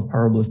kind of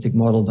probabilistic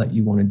model that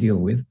you want to deal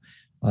with.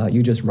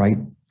 You just write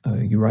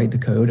the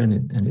code,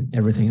 and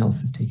everything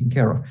else is taken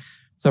care of.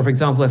 So for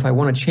example, if I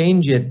want to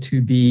change it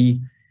to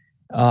be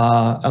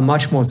a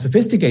much more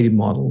sophisticated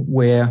model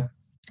where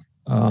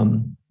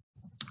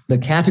the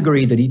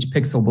category that each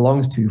pixel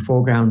belongs to,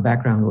 foreground,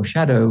 background, or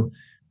shadow,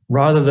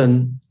 rather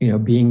than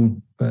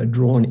being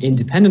drawn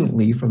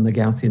independently from the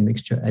Gaussian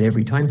mixture at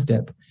every time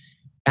step,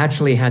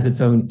 actually has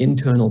its own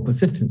internal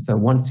persistence. So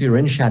once you're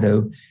in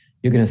shadow,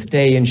 you're going to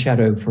stay in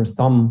shadow for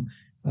some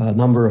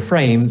number of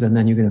frames, and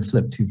then you're going to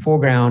flip to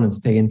foreground and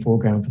stay in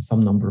foreground for some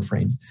number of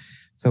frames.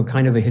 So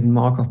kind of a hidden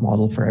Markov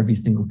model for every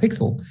single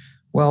pixel.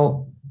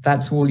 Well,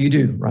 that's all you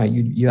do, right?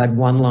 You add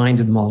one line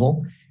to the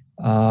model,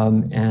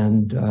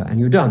 and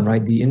you're done,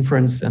 right? The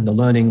inference and the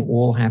learning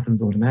all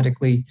happens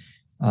automatically,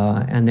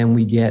 and then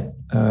we get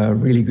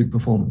really good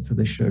performance. So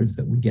this shows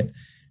that we get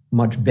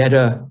much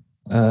better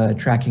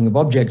tracking of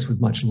objects with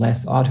much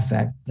less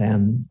artifact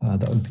than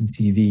the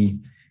OpenCV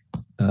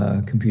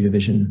computer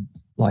vision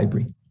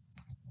library.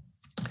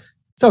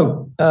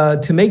 So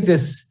to make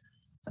this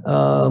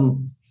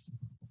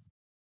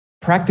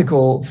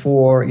practical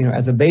for,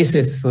 as a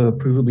basis for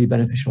provably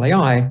beneficial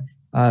AI,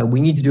 we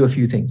need to do a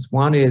few things.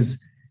 One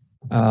is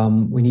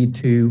we need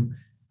to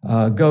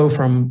go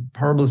from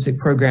probabilistic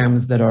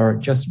programs that are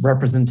just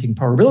representing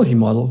probability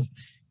models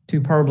to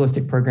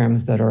probabilistic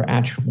programs that are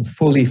actual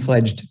fully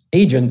fledged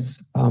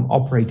agents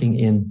operating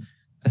in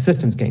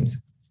assistance games.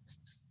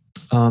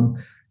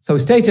 So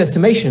state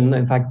estimation,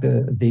 in fact,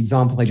 the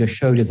example I just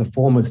showed is a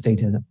form of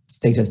state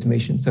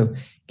estimation. So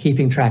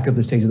keeping track of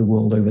the state of the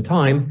world over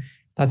time,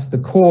 that's the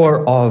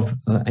core of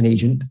an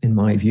agent, in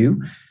my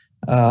view.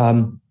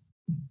 And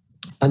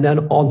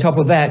then on top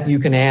of that, you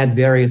can add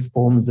various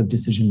forms of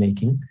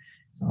decision-making.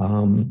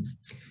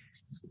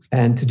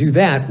 And to do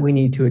that, we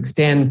need to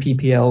extend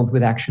PPLs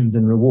with actions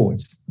and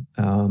rewards.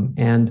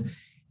 And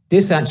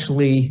this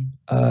actually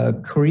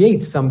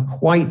creates some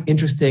quite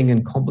interesting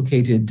and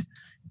complicated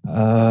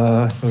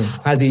sort of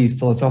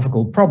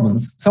quasi-philosophical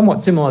problems,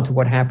 somewhat similar to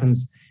what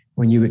happens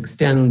when you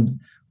extend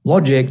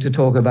logic to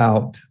talk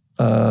about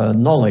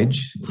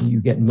knowledge.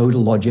 You get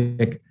modal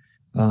logic,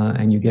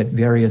 and you get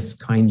various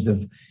kinds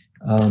of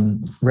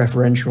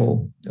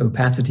referential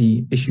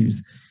opacity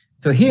issues.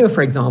 So here,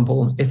 for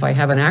example, if I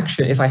have an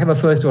action, if I have a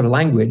first order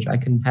language, I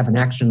can have an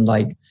action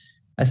like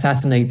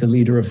assassinate the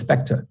leader of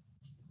Spectre,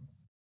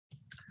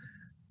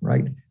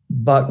 right?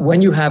 But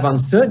when you have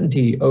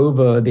uncertainty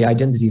over the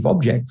identity of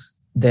objects,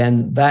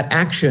 then that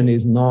action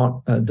is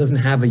not, doesn't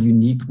have a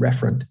unique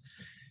referent.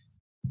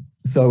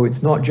 So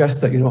it's not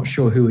just that you're not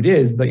sure who it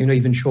is, but you're not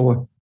even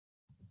sure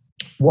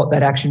what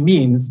that action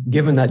means,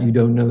 given that you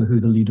don't know who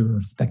the leader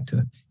of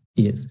Spectre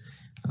is.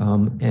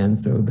 And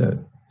so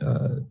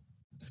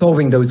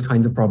solving those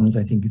kinds of problems,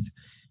 I think, is,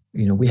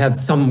 we have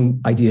some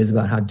ideas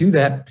about how to do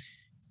that,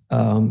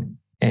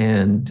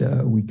 and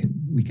we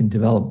can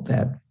develop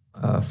that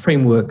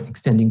framework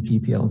extending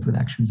PPLs with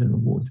actions and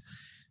rewards.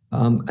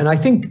 And I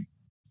think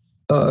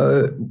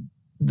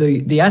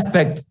the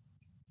aspect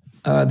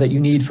that you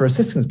need for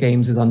assistance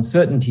games is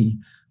uncertainty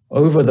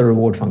over the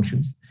reward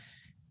functions.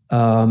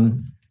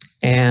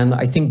 And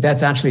I think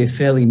that's actually a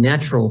fairly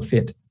natural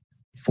fit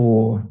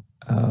for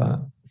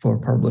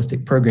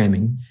probabilistic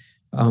programming.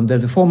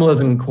 There's a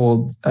formalism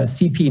called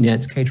CP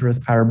nets, Cateris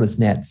Paribus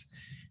nets,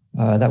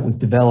 that was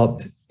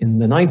developed in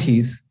the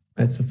 90s.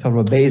 It's a sort of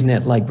a Bayes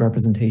net-like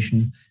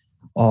representation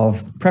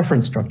of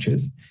preference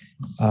structures,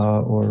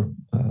 or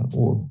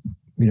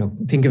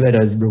think of it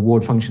as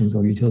reward functions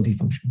or utility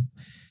functions,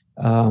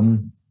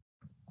 and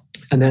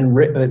then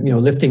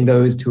lifting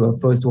those to a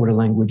first-order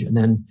language and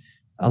then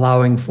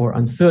allowing for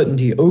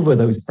uncertainty over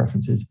those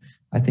preferences,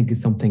 I think, is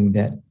something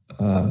that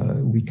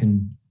we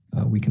can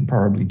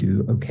probably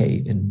do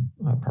okay in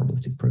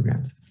probabilistic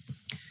programs.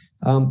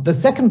 The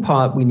second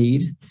part we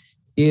need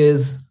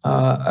is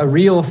a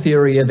real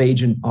theory of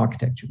agent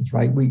architectures,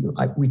 right?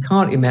 We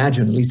can't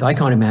imagine, at least I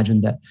can't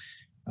imagine, that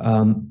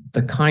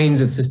the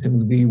kinds of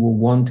systems we will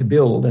want to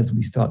build as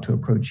we start to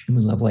approach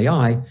human level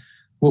AI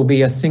will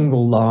be a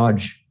single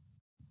large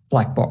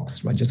black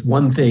box, right? Just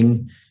one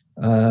thing,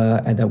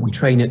 and that we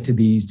train it to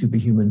be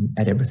superhuman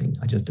at everything.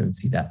 I just don't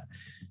see that.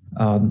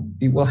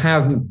 It will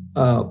have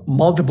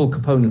multiple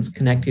components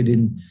connected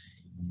in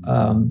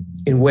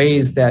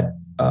ways that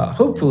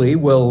hopefully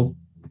will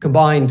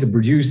combine to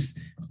produce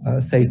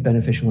safe,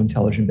 beneficial,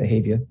 intelligent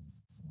behavior.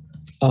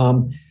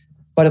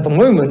 But at the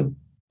moment,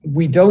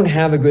 we don't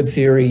have a good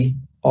theory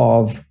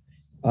of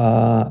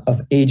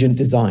agent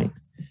design.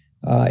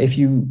 If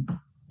you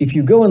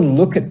go and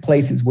look at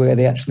places where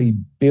they actually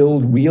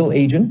build real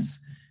agents,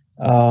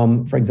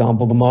 for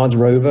example, the Mars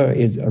rover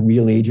is a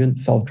real agent,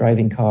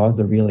 self-driving cars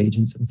are real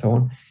agents, and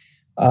so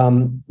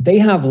on. They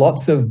have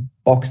lots of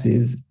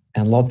boxes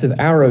and lots of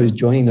arrows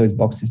joining those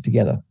boxes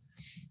together.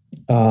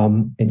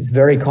 And it's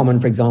very common,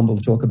 for example,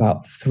 to talk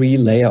about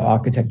 3-layer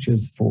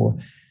architectures for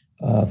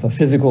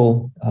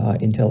physical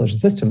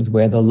intelligent systems,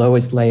 where the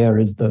lowest layer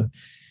is the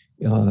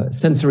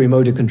sensory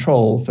motor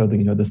control, so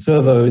the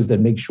servos that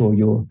make sure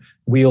your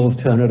wheels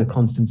turn at a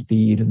constant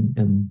speed,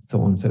 and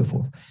so on and so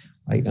forth,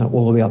 right,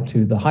 all the way up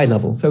to the high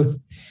level. So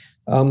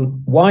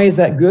why is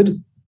that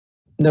good?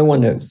 No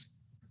one knows,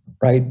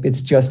 right?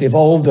 It's just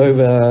evolved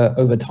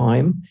over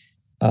time,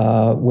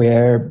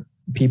 where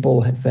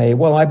people say,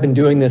 well, I've been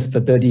doing this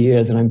for 30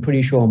 years and I'm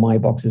pretty sure my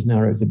box's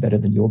narrows are better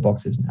than your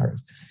box's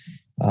narrows.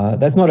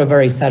 That's not a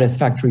very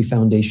satisfactory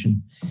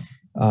foundation.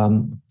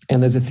 And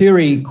there's a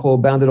theory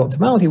called bounded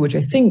optimality, which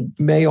I think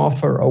may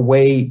offer a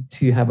way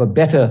to have a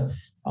better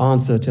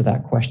answer to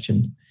that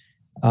question.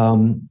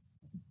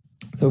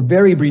 So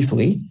very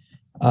briefly,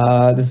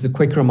 this is a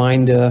quick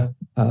reminder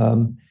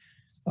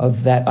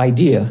of that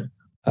idea.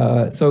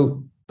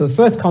 So the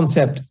first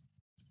concept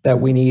that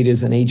we need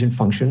is an agent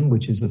function,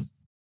 which is a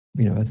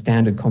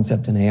standard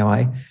concept in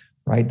AI,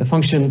 right? The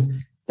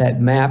function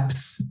that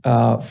maps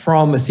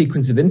from a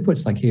sequence of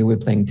inputs, like here we're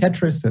playing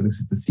Tetris, so this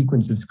is the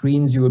sequence of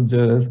screens you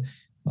observe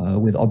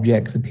with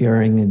objects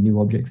appearing and new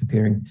objects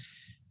appearing.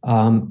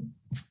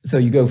 So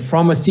you go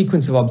from a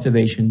sequence of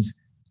observations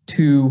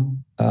to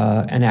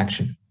an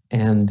action,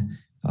 and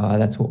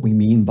that's what we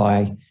mean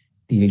by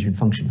the agent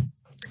function.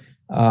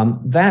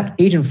 That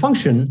agent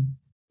function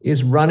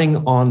is running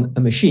on a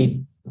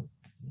machine.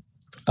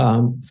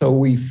 So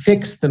we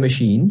fix the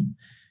machine,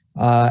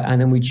 and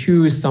then we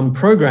choose some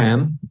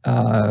program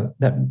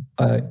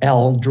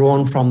L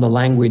drawn from the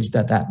language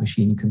that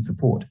machine can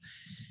support.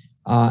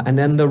 And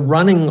then the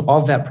running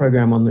of that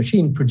program on the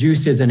machine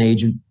produces an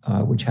agent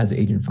which has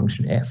agent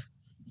function F.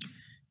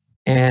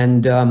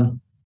 And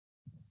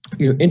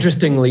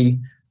interestingly,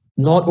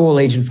 not all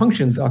agent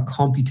functions are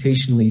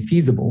computationally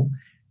feasible.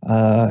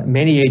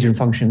 Many agent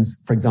functions,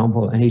 for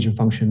example, an agent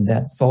function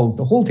that solves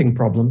the halting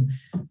problem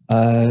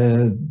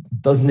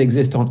doesn't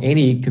exist on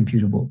any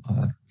computable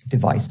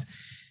device.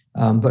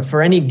 But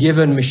for any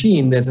given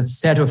machine, there's a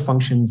set of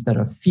functions that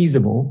are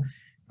feasible,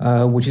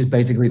 which is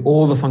basically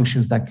all the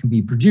functions that can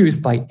be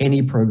produced by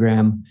any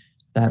program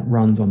that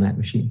runs on that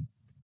machine.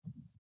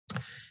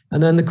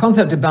 And then the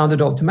concept of bounded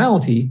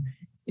optimality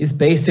is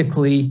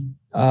basically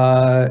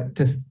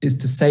to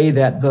say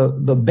that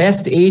the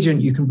best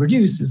agent you can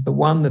produce is the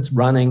one that's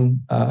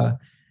running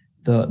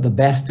the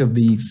best of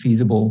the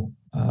feasible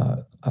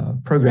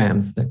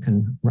programs that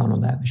can run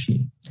on that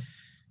machine.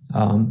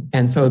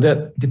 And so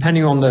that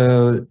depending on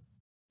the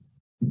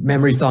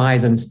memory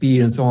size and speed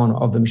and so on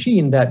of the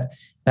machine, that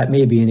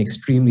may be an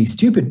extremely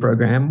stupid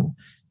program,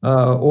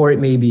 or it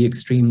may be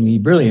extremely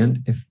brilliant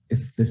if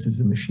this is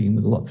a machine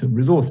with lots of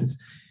resources.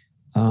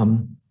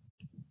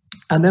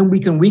 And then we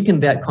can weaken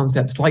that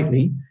concept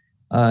slightly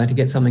to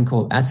get something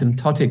called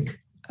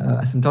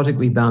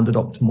asymptotically bounded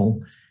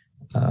optimal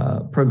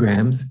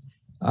programs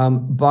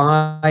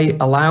by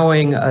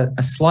allowing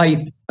a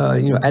slight,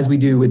 as we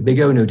do with big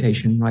O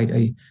notation,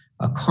 right,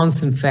 a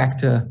constant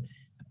factor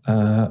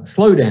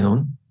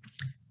slowdown.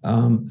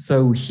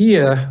 So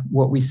here,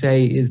 what we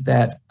say is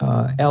that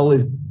L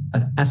is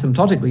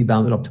asymptotically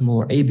bounded optimal,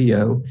 or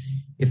ABO,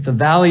 if the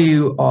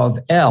value of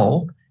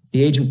L,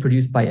 the agent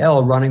produced by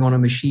L running on a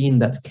machine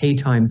that's k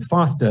times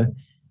faster,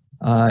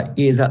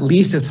 is at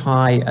least as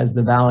high as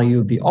the value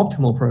of the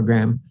optimal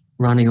program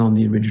running on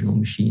the original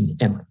machine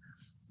M.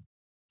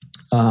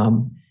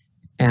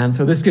 And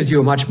so this gives you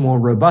a much more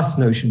robust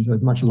notion, so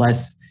it's much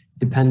less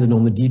dependent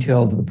on the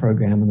details of the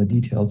program and the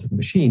details of the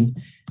machine.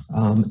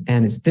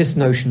 And it's this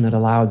notion that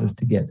allows us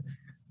to get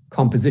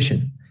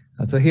composition.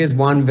 So here's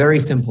one very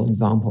simple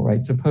example,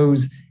 right?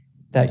 Suppose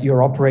that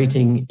you're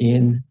operating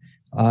in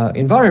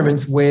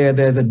environments where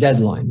there's a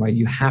deadline, right?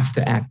 You have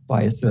to act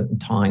by a certain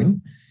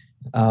time.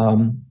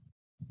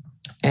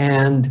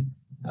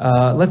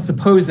 Let's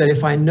suppose that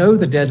if I know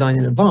the deadline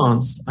in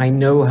advance, I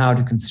know how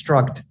to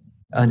construct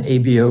an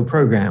ABO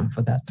program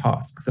for that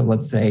task. So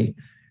let's say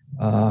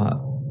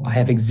I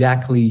have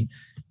exactly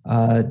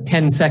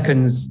 10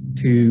 seconds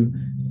to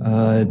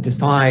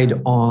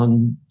decide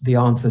on the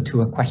answer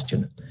to a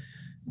question.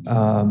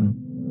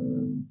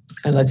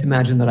 And let's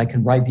imagine that I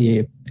can write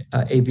the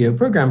ABO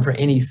program for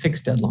any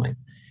fixed deadline.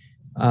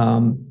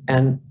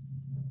 And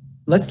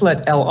let's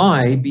let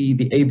Li be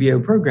the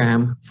ABO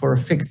program for a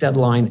fixed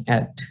deadline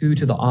at 2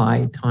 to the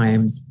I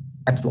times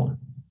epsilon.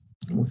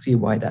 And we'll see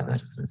why that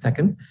matters in a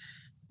second,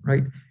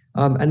 right?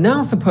 And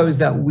now suppose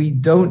that we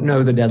don't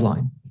know the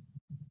deadline,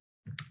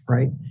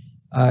 right?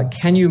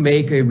 Can you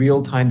make a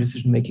real-time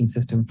decision-making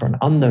system for an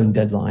unknown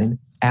deadline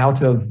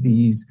out of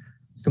these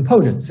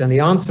components? And the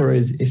answer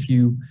is if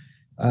you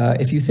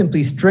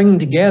simply string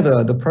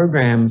together the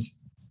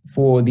programs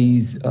for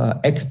these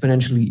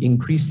exponentially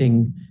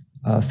increasing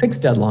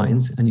fixed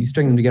deadlines, and you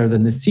string them together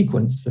in this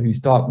sequence, so you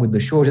start with the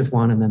shortest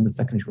one and then the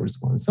second shortest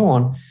one and so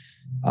on,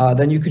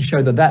 then you can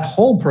show that that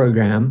whole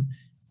program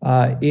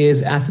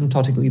is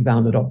asymptotically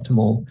bounded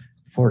optimal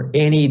for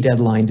any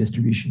deadline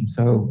distribution.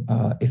 So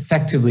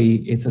effectively,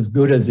 it's as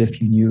good as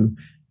if you knew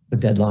the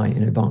deadline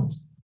in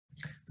advance.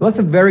 So that's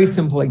a very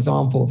simple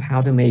example of how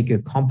to make a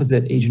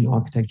composite agent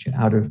architecture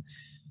out of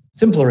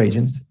simpler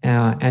agents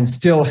and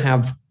still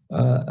have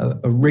a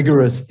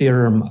rigorous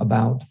theorem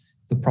about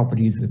the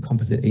properties of the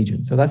composite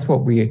agent. So that's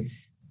what we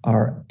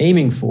are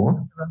aiming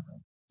for.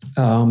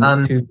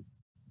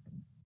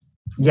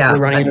 Yeah,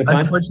 running out of time?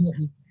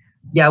 Unfortunately,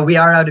 yeah, we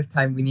are out of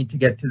time. We need to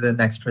get to the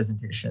next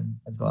presentation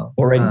as well.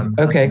 Already?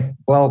 Okay,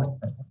 well.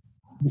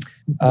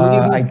 Will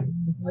you be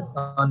speaking with us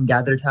on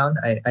GatherTown?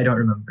 I don't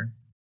remember.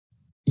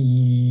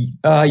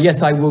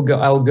 Yes, I will go.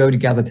 I'll go to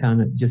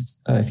GatherTown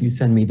just if you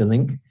send me the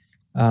link.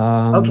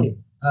 Okay,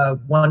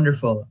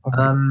 wonderful.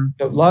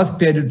 So last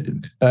bit,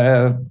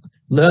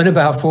 learn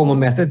about formal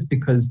methods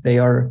because they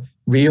are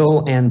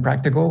real and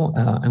practical,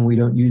 and we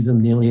don't use them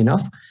nearly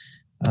enough.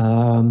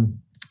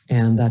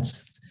 And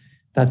that's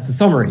the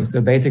summary.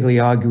 So basically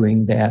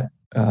arguing that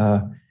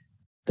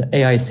the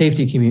AI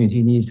safety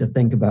community needs to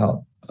think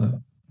about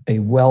a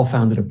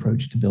well-founded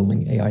approach to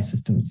building AI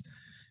systems.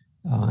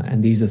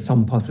 And these are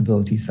some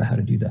possibilities for how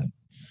to do that.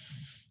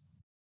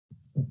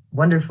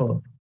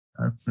 Wonderful.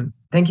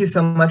 Thank you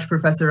so much,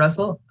 Professor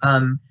Russell.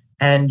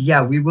 And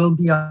yeah, we will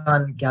be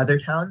on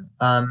GatherTown.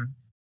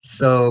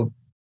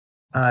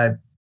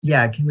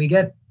 Yeah, can we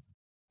get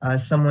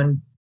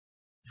someone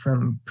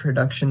from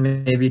production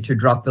maybe to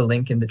drop the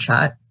link in the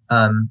chat?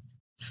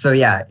 So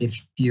yeah,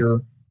 if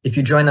you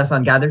join us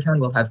on GatherTown,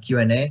 we'll have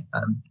Q&A.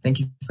 Thank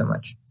you so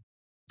much.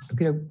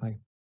 Okay, bye.